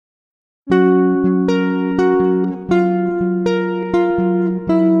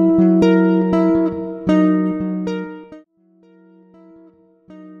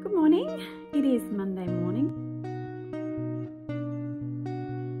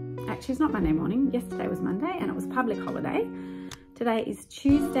Actually, it's not Monday morning. Yesterday was Monday and it was public holiday. Today is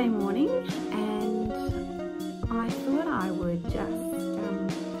Tuesday morning and I thought I would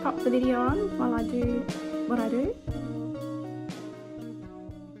just pop the video on while I do what I do.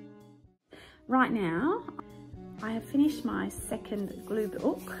 Right now, I have finished my second glue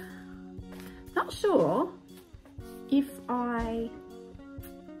book. Not sure if I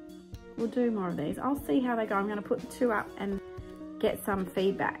will do more of these. I'll see how they go. I'm going to put 2 up and get some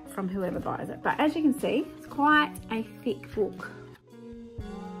feedback from whoever buys it. But as you can see, it's quite a thick book.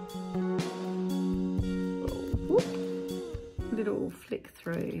 Little flick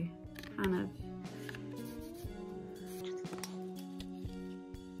through kind of.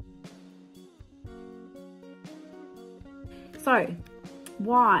 So,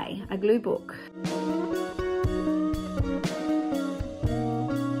 why a glue book?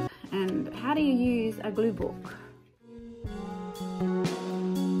 And how do you use a glue book?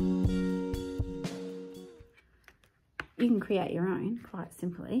 You can create your own quite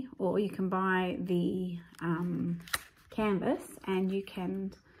simply, or you can buy the canvas and you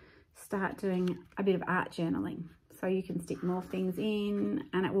can start doing a bit of art journaling. So you can stick more things in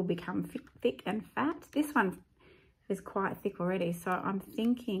and it will become thick and fat. This one is quite thick already, so I'm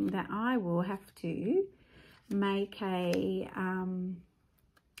thinking that I will have to make a,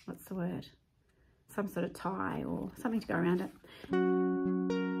 what's the word? Some sort of tie or something to go around it.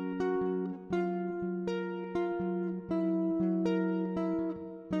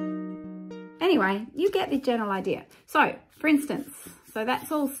 Anyway, you get the general idea. So, for instance, so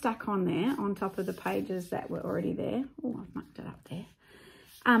that's all stuck on there on top of the pages that were already there. Oh, I've mucked it up there.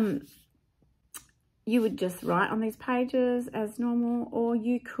 You would just write on these pages as normal, or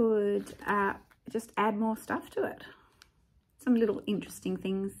you could just add more stuff to it. Some little interesting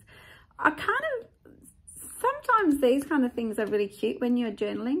things. Sometimes these kind of things are really cute when you're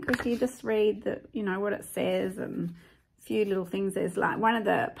journaling, because you just read the, you know, what it says and few little things. There's like one of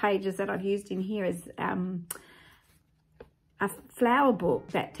the pages that I've used in here is a flower book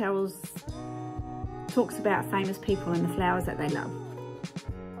that talks about famous people and the flowers that they love.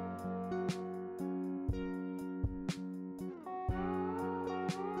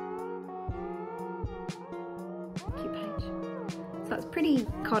 Cute page. So it's pretty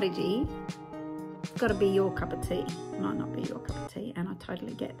cottagey. It's got to be your cup of tea. It might not be your cup of tea, and I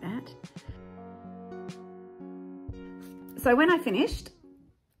totally get that. So when I finished,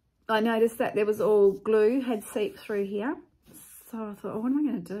 I noticed that there was all glue had seeped through here. So I thought, oh, what am I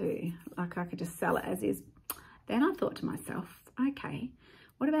going to do? Like, I could just sell it as is. Then I thought to myself, okay,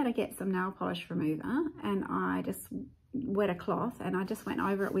 what about I get some nail polish remover, and I just wet a cloth and I just went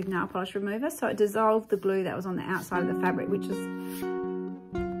over it with nail polish remover. So it dissolved the glue that was on the outside of the fabric, which is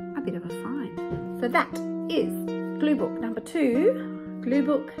a bit of a find. So that is glue book number 2. Glue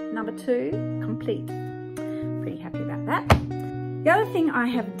book number 2 complete. Pretty happy about that. The other thing I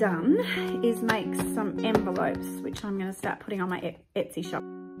have done is make some envelopes, which I'm going to start putting on my Etsy shop.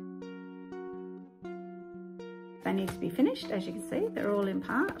 They need to be finished, as you can see. They're all in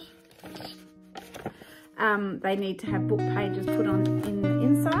part. They need to have book pages put on in the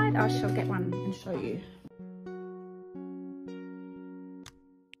inside. I shall get one and show you.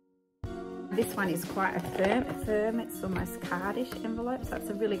 This one is quite a firm, it's almost cardish envelope, so it's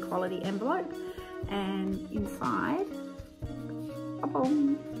a really quality envelope. And inside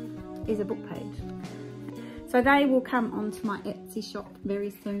is a book page. So they will come onto my Etsy shop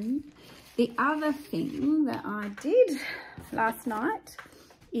very soon. The other thing that I did last night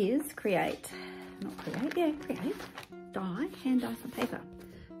is hand dye some paper.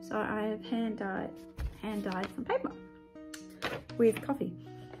 So I have hand dyed some paper with coffee.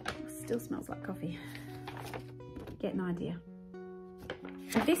 Still smells like coffee. Get an idea.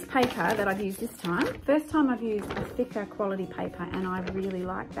 This paper that I've used this time, first time I've used a thicker quality paper, and I really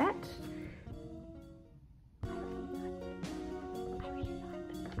like that.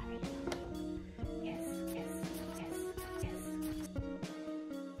 Yes.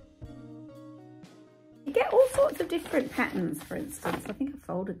 You get all sorts of different patterns, for instance. I think I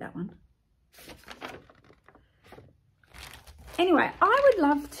folded that one. Anyway, I would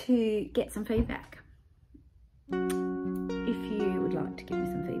love to get some feedback. If you would like to give me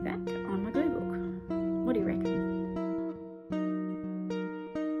some feedback on my glue book, what do you reckon?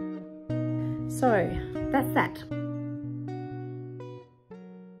 So that's that.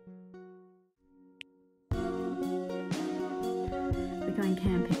 We're going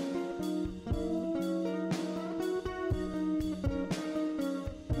camping.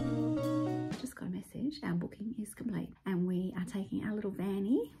 Just got a message, our booking is complete, and we are taking our little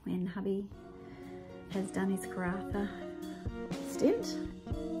vanny when hubby has done his Karratha stint.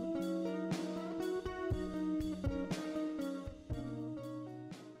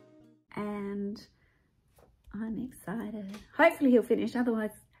 Hopefully he'll finish.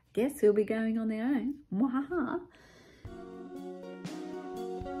 Otherwise, guess he'll be going on their own. Mwahaha.